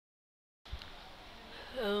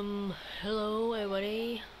Hello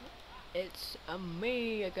everybody, it's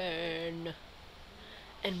me again,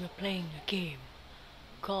 and we're playing a game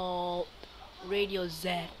called Radio Z,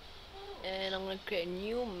 and I'm gonna create a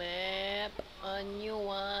new map, a new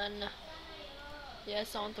one.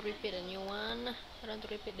 Yes, I want to repeat a new one. I want to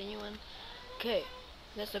repeat the new one. Okay,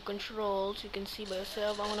 that's the controls. You can see by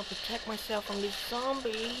yourself. I wanna protect myself from these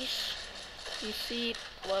zombies. You see it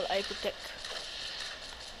while I protect.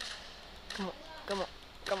 Come on, come on,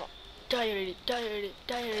 come on. Die already, die already,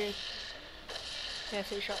 die already. Yes,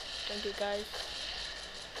 headshot. Thank you guys.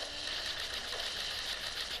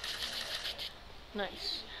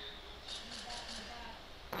 Nice.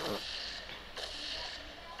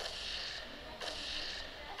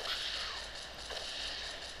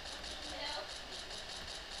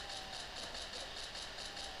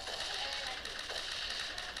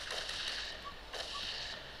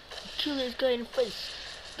 Kill this guy in the face.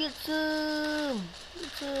 Get some!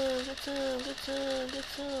 Get some, get some, get some, get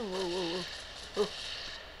some. Whoa, whoa, whoa. Oh.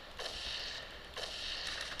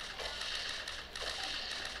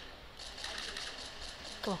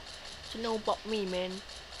 Come on. You know about me, man.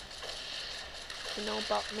 You know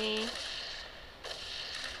about me.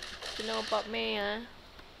 You know about me, huh?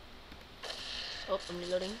 Oh, I'm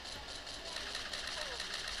reloading.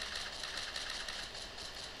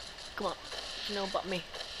 Come on. You know about me.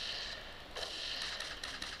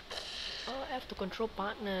 Oh, I have to control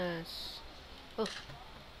partners. Oh.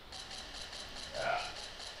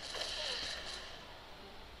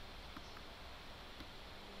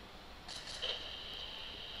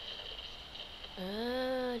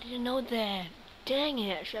 I didn't know that. Dang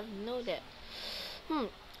it, I should have known that.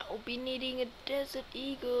 I'll be needing a Desert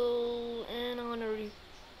Eagle, and I'm gonna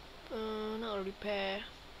not repair.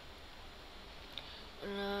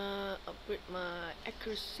 Upgrade my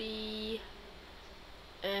accuracy,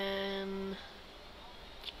 and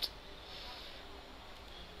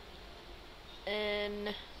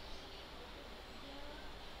I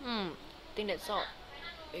think that's all.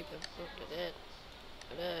 We can look at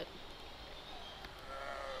that.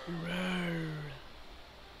 Roar.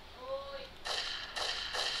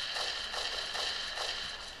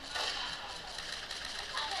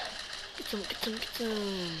 Get some, get some, get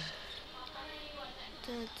some.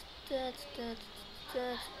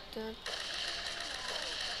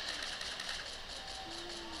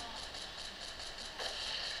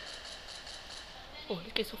 Oh,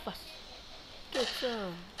 this guy's so fast. Get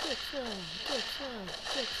some, get some, get some,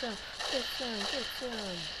 get some, get some, get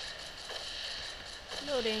some.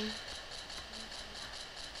 Loading.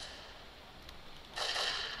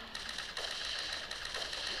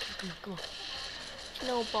 Come on, come on. What you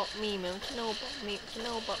know about me, man? What you know about me? What you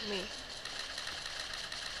know about me?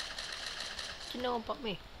 What you know about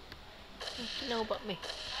me? What you know about me?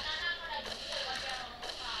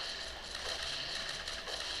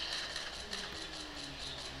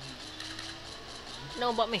 What you know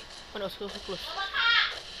about me? Oh no, so close. What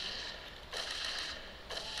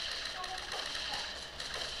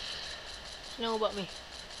you know about me?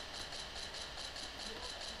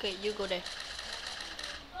 Okay, you go there.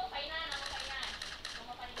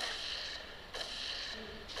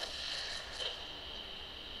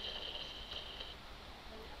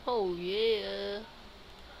 Oh yeah,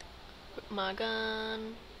 with my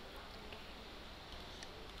gun.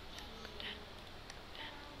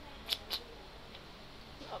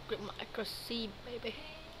 Upgrade my accuracy, baby.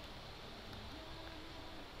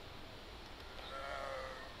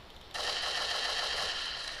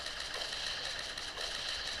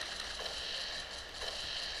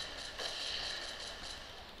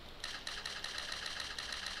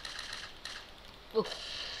 Oh,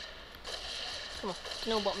 come on,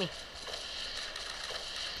 you know about me?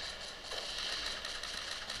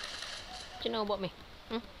 You know about me?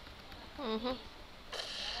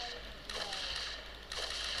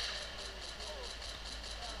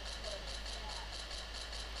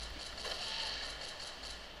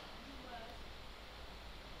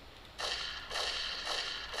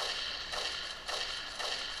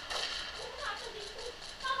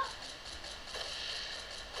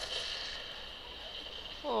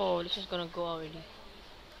 Oh, this is gonna go already.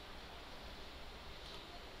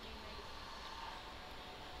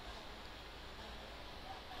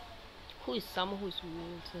 Who is Summer? Who is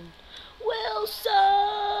Wilson?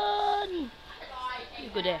 Wilson! You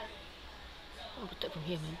go there. I'm protect from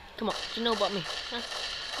here, man. Come on, you know about me? Huh?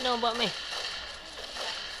 You know about me?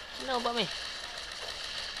 You know about me?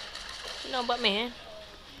 You know about me, eh?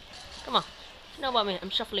 Come on, you know about me?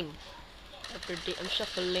 I'm shuffling. Every day I'm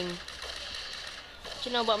shuffling. What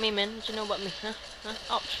you know about me, man? What you know about me? Huh?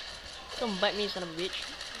 Huh? Ouch! Don't bite me, son of a bitch!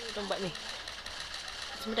 Don't bite me.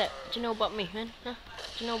 Some of that. What you know about me, man? Huh?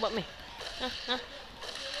 What you know about me? Huh?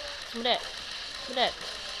 Some of that. Some of that.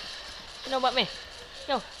 What you know about me?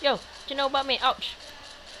 Yo. What you know about me? Ouch.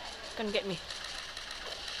 Come get me.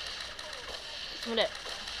 Some of that.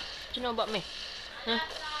 What you know about me? Huh?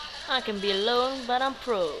 I can be alone, but I'm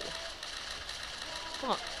pro.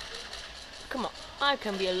 Come on. Come on. I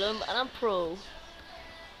can be alone, but I'm pro.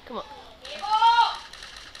 Come on.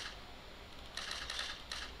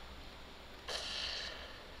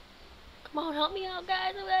 Come on, help me out,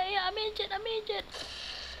 guys. I'm injured.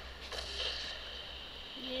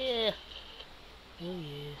 Yeah. Oh,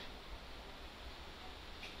 yeah.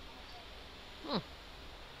 I'm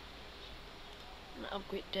gonna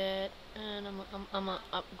upgrade that. And I'm gonna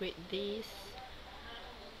upgrade this.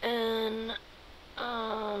 And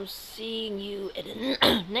seeing you at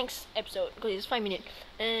the next episode, because it's 5 minutes.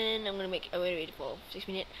 And I'm gonna make a wait for 6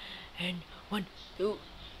 minutes. And 1, 2,